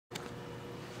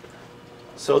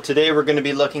So today we're going to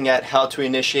be looking at how to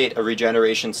initiate a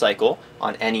regeneration cycle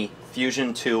on any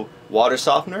Fusion 2 water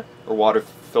softener or water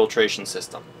filtration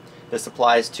system. This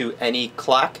applies to any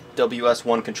Clack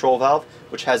WS1 control valve,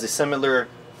 which has a similar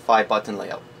 5-button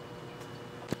layout.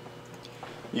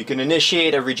 You can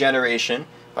initiate a regeneration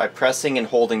by pressing and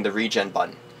holding the regen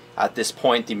button. At this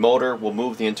point, the motor will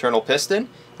move the internal piston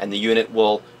and the unit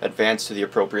will advance to the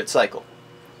appropriate cycle.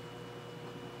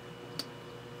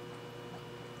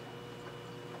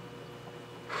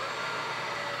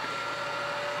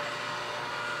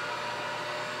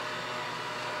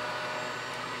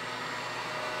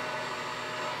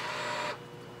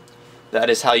 That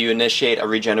is how you initiate a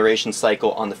regeneration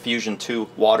cycle on the Fusion 2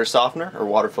 water softener or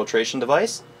water filtration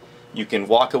device. You can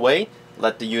walk away,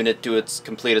 let the unit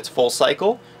complete its full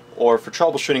cycle, or for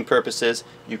troubleshooting purposes,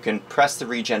 you can press the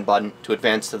regen button to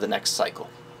advance to the next cycle.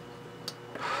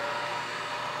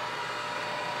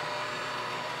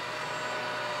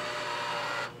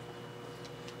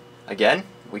 Again,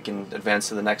 we can advance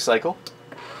to the next cycle.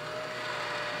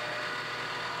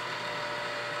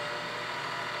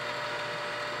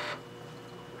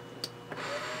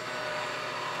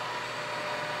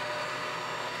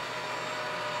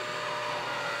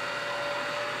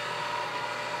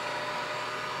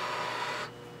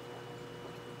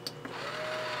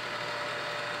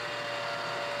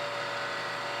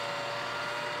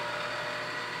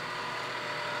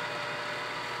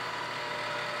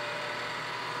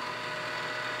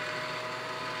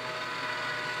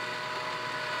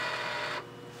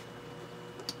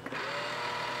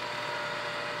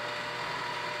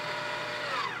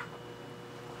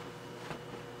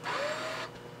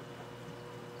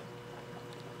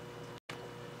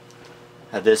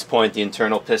 At this point, the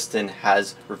internal piston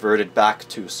has reverted back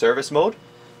to service mode,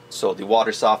 so the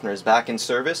water softener is back in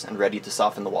service and ready to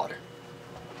soften the water.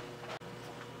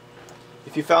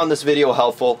 If you found this video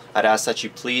helpful, I'd ask that you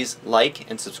please like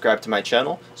and subscribe to my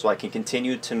channel so I can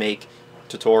continue to make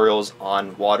tutorials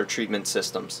on water treatment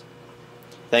systems.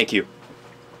 Thank you.